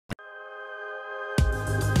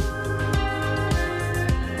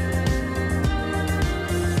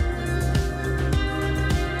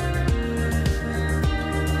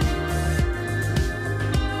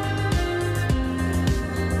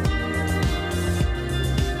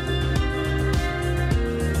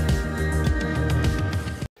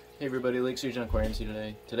everybody, Lake Sturgeon Aquariums here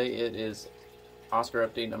today. Today it is Oscar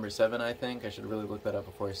update number 7, I think. I should really look that up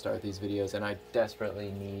before I start these videos, and I desperately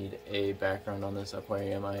need a background on this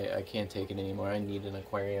aquarium. I can't take it anymore. I need an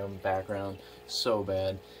aquarium background so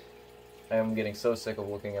bad. I'm getting so sick of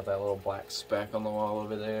looking at that little black speck on the wall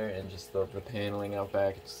over there and just the paneling out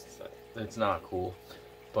back. It's not cool.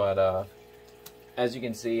 But as you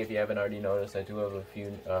can see, if you haven't already noticed, I do have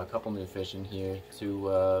a couple new fish in here. Two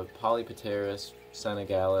Polypterus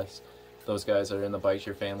senegalis. Those guys are in the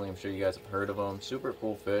Bichir family. I'm sure you guys have heard of them. Super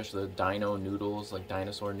cool fish. The Dino Noodles, like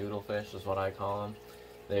dinosaur noodle fish is what I call them.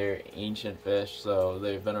 They're ancient fish, so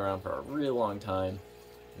they've been around for a real long time.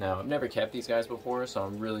 Now, I've never kept these guys before, so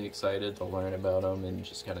I'm really excited to learn about them and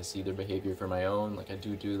just kind of see their behavior for my own. Like, I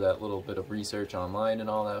do that little bit of research online and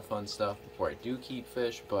all that fun stuff before I do keep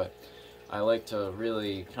fish, but I like to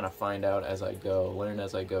really kind of find out as I go, learn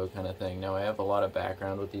as I go kind of thing. Now, I have a lot of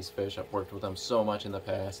background with these fish. I've worked with them so much in the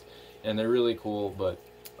past, and they're really cool, but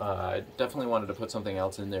I definitely wanted to put something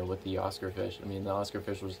else in there with the Oscar fish. I mean, the Oscar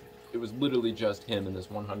fish it was literally just him in this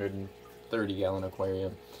 130-gallon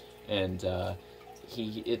aquarium, and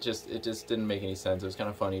it just didn't make any sense. It was kind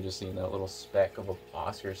of funny just seeing that little speck of an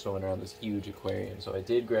Oscar swimming around this huge aquarium. So I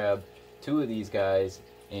did grab two of these guys,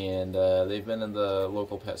 and they've been in the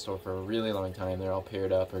local pet store for a really long time. They're all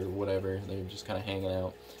paired up or whatever. They're just kind of hanging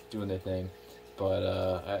out, doing their thing. But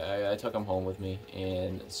I took them home with me,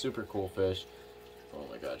 and super cool fish. Oh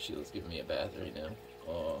my god, Sheila's giving me a bath right now.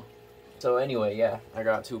 Oh. So anyway, yeah, I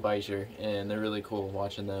got two Bichir, and they're really cool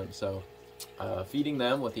watching them. So feeding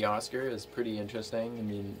them with the Oscar is pretty interesting. I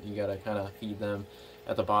mean, you gotta kind of feed them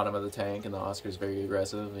at the bottom of the tank, and the Oscar's very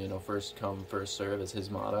aggressive. You know, first come, first serve is his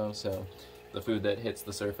motto. So the food that hits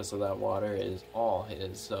the surface of that water is all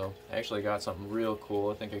his. So I actually got something real cool.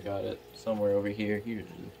 I think I got it somewhere over here.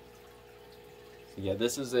 So yeah,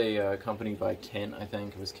 this is a company by Kent. I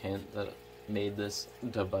think it was Kent that made this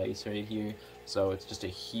device right here. So it's just a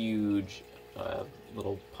huge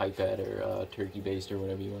little pipette or turkey baster,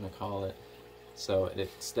 whatever you want to call it. So it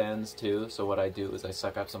extends too. So what I do is I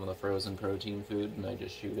suck up some of the frozen protein food and I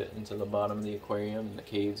just shoot it into the bottom of the aquarium, in the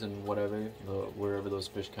caves and whatever, wherever those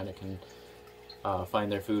fish kind of can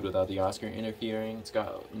find their food without the Oscar interfering. It's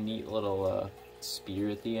got a neat little spear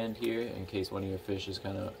at the end here in case one of your fish is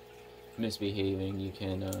kind of misbehaving. You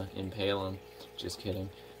can impale them. Just kidding.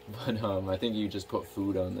 But I think you just put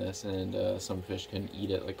food on this, and some fish can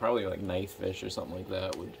eat it. Like probably like knife fish or something like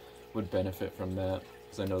that would benefit from that,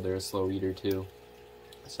 because I know they're a slow eater too.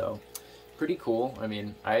 So pretty cool. I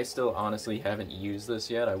mean, I still honestly haven't used this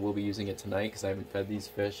yet. I will be using it tonight because I haven't fed these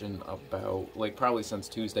fish in about probably since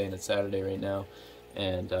Tuesday, and it's Saturday right now,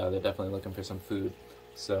 and they're definitely looking for some food.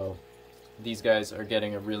 So these guys are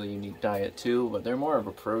getting a really unique diet too, but they're more of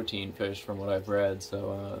a protein fish from what I've read,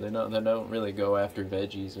 so they don't really go after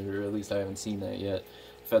veggies, or at least I haven't seen that yet.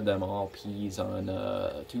 Fed them all peas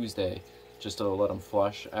on Tuesday just to let them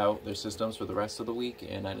flush out their systems for the rest of the week,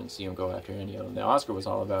 and I didn't see them go after any of them. The Oscar was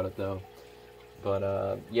all about it though.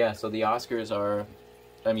 But yeah, so the Oscars are,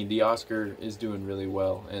 I mean, the Oscar is doing really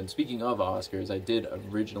well. And speaking of Oscars, I did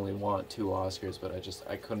originally want two Oscars, but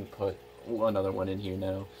I couldn't put another one in here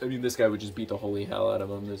now. I mean, this guy would just beat the holy hell out of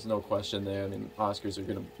him. There's no question there. I mean, Oscars are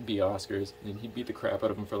gonna be Oscars. I mean, he'd beat the crap out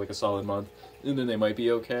of them for like a solid month, and then they might be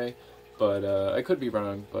okay. But I could be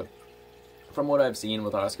wrong. But from what I've seen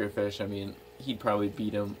with Oscar fish, I mean, he'd probably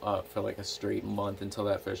beat him up for like a straight month until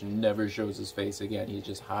that fish never shows his face again. He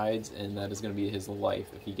just hides, and that is gonna be his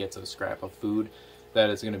life. If he gets a scrap of food, that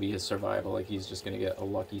is going to be his survival. Like, he's just going to get a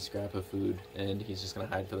lucky scrap of food, and he's just going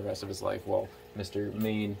to hide for the rest of his life, while Mr.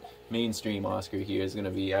 Mainstream Oscar here is going to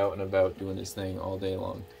be out and about doing his thing all day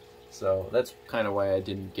long. So that's kind of why I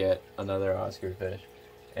didn't get another Oscar fish.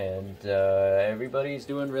 And everybody's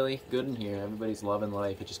doing really good in here. Everybody's loving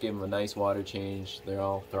life. It just gave them a nice water change. They're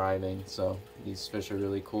all thriving. So these fish are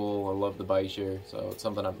really cool. I love the Bichir. So it's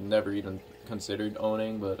something I've never even considered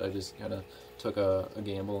owning, but I just kind of took a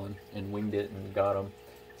gamble and winged it and got them.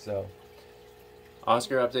 So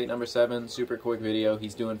Oscar update number 7, super quick video.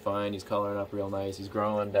 He's doing fine. He's coloring up real nice. He's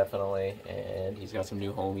growing definitely, and he's got some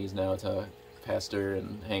new homies now to pester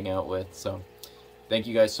and hang out with. So thank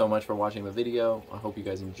you guys so much for watching the video. I hope you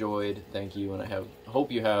guys enjoyed. Thank you, and I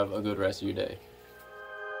hope you have a good rest of your day.